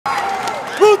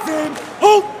Hold him!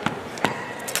 Hold!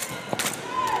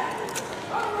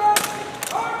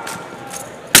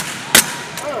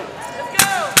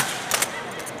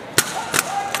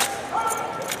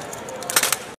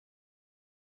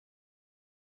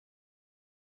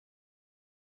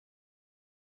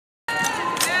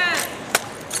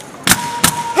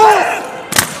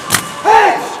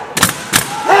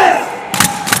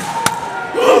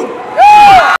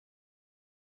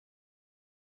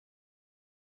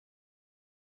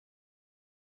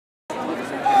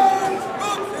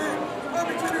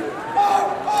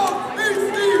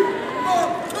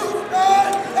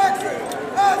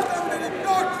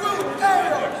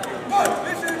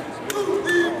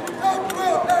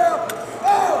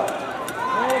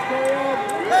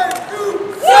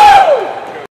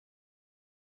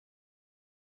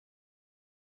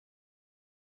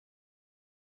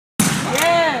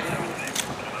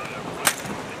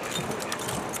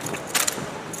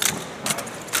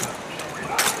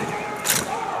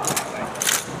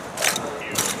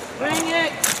 Bring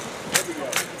it!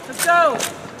 Let's go!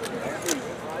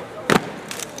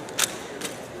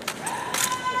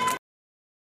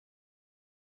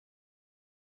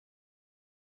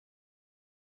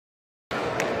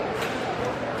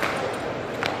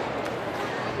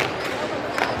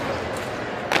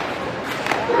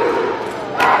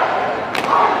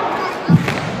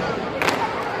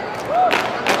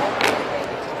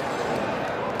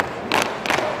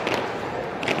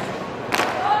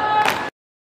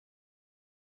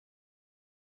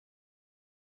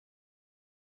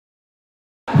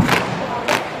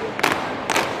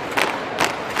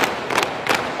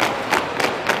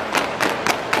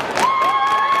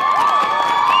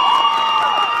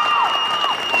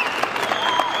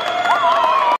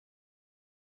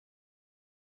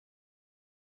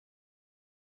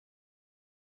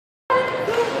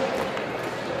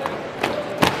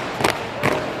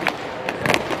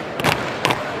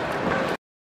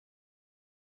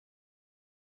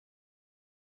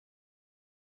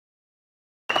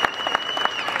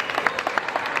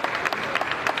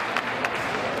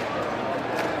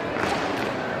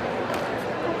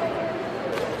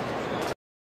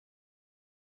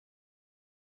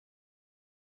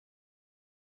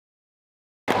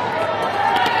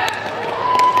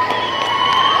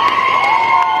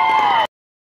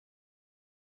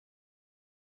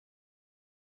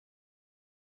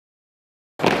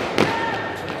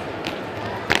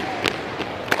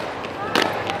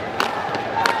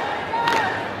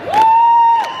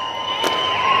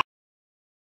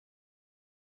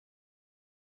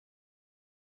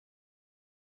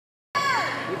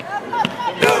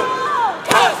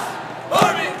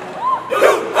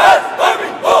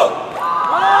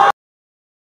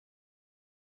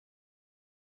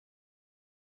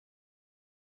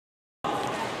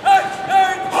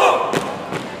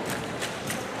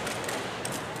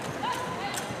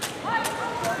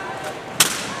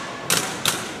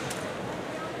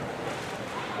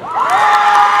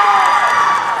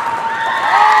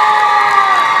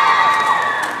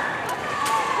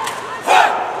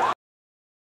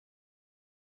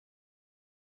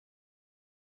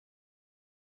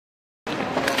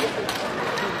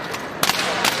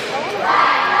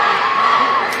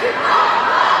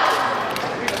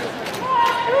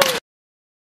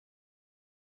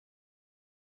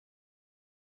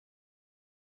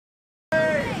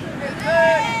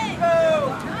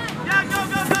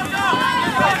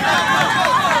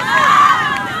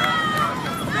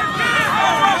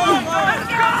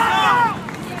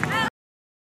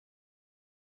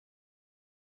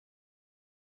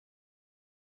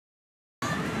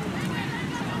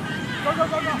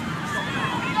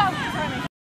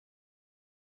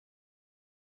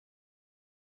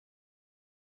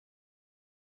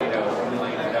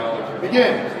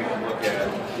 Begin. So you can look at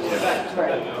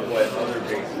what other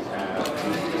bases have.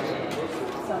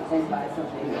 Something by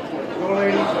something. Go,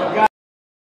 ladies.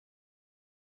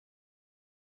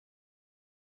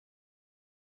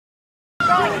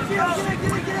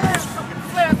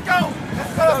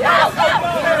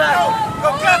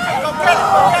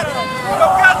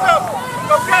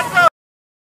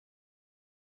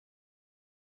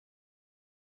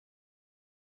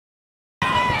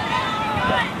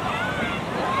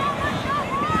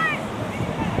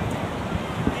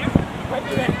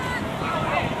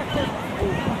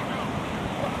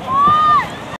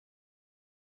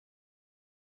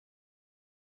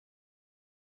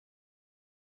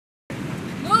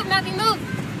 Move, nothing, move.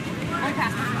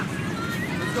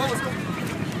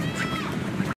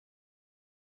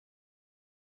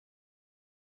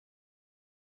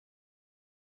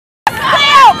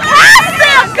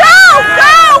 Let's go.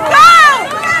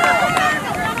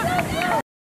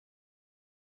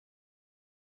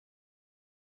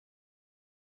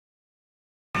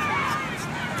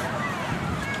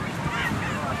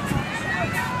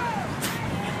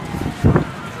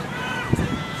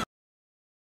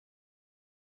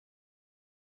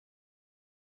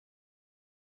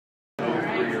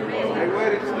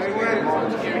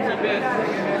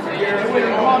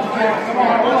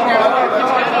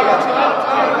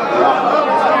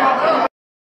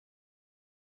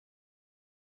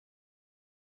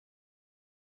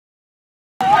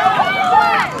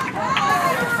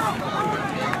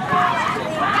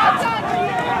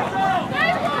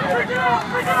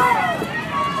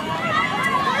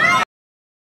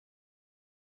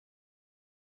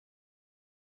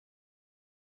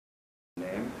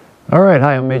 All right,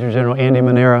 hi, I'm Major General Andy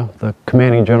Manera, the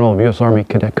Commanding General of U.S. Army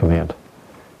Cadet Command.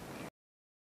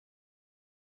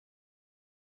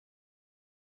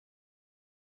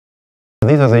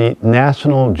 These are the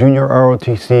National Junior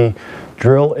ROTC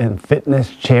Drill and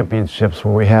Fitness Championships,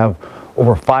 where we have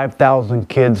over 5,000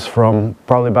 kids from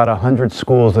probably about 100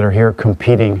 schools that are here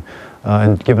competing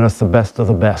and giving us the best of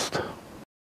the best.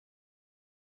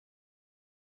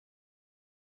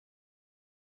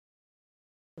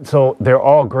 So they're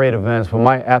all great events, but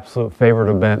my absolute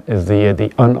favorite event is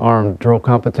the Unarmed drill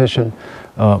competition.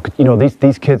 You know,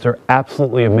 these kids are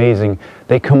absolutely amazing.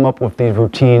 They come up with these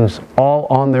routines all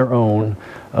on their own,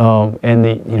 and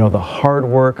the hard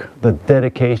work, the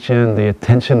dedication, the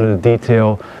attention to the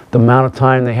detail, the amount of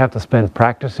time they have to spend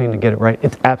practicing to get it right.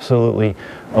 It's absolutely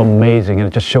amazing, and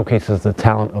it just showcases the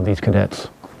talent of these cadets.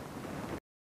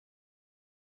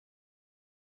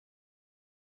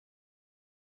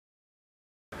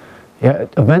 Yeah,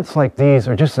 events like these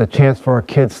are just a chance for our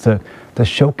kids to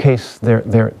showcase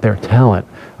their talent.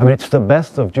 I mean, it's the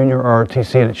best of junior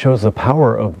ROTC, and it shows the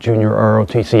power of junior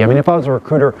ROTC. I mean, if I was a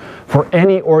recruiter for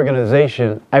any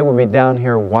organization, I would be down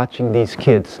here watching these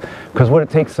kids, because what it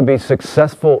takes to be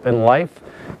successful in life,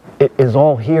 it is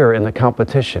all here in the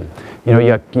competition. You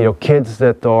know, kids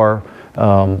that are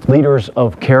leaders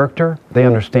of character. They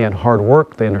understand hard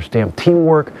work, they understand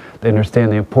teamwork, they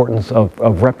understand the importance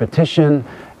of repetition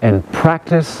and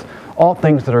practice, all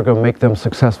things that are going to make them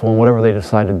successful in whatever they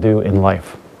decide to do in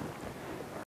life.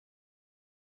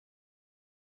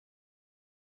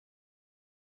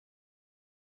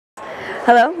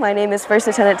 Hello, my name is First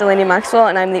Lieutenant Delaney Maxwell,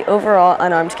 and I'm the overall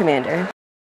unarmed commander.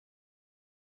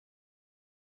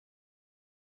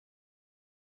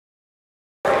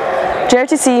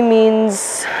 JROTC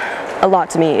means a lot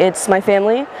to me. It's my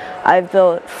family. I've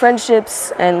built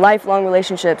friendships and lifelong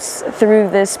relationships through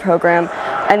this program,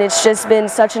 and it's just been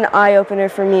such an eye-opener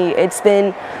for me. It's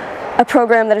been a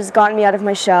program that has gotten me out of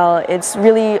my shell. It's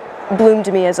really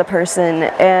bloomed me as a person,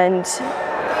 and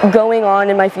going on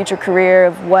in my future career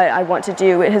of what I want to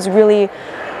do, it has really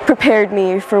prepared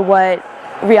me for what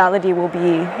reality will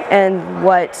be and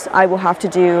what I will have to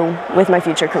do with my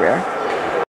future career.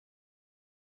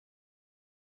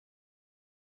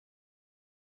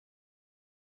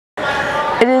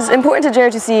 It is important to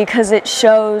JROTC because it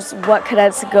shows what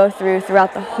cadets go through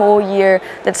throughout the whole year,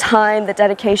 the time, the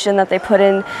dedication that they put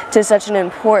in to such an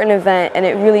important event, and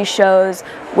it really shows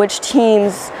which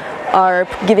teams are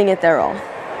giving it their all.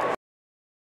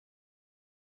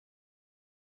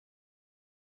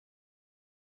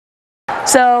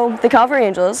 So the Cavalry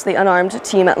Angels, the unarmed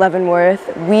team at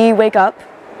Leavenworth, we wake up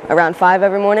around 5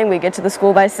 every morning, we get to the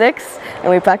school by 6,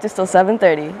 and we practice till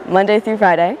 7:30, Monday through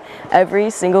Friday, every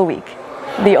single week.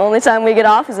 The only time we get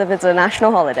off is if it's a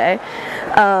national holiday.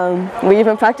 We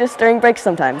even practice during breaks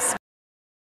sometimes.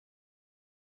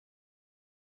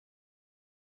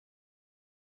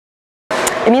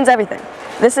 It means everything.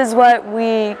 This is what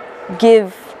we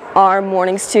give our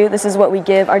mornings to. This is what we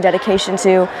give our dedication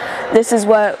to. This is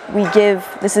what we give.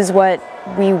 This is what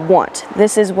we want.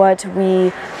 This is what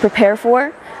we prepare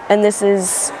for. And this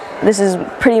is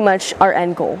pretty much our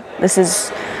end goal. This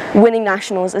is winning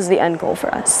nationals is the end goal for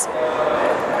us.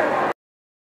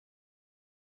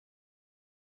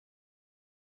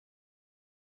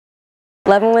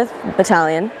 Leavenworth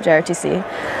Battalion,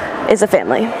 JROTC, is a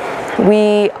family.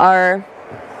 We are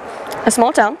a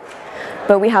small town,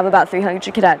 but we have about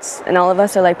 300 cadets, and all of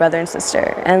us are like brother and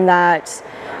sister, and that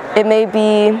it may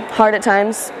be hard at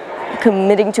times,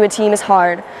 committing to a team is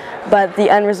hard, but the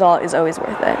end result is always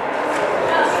worth it.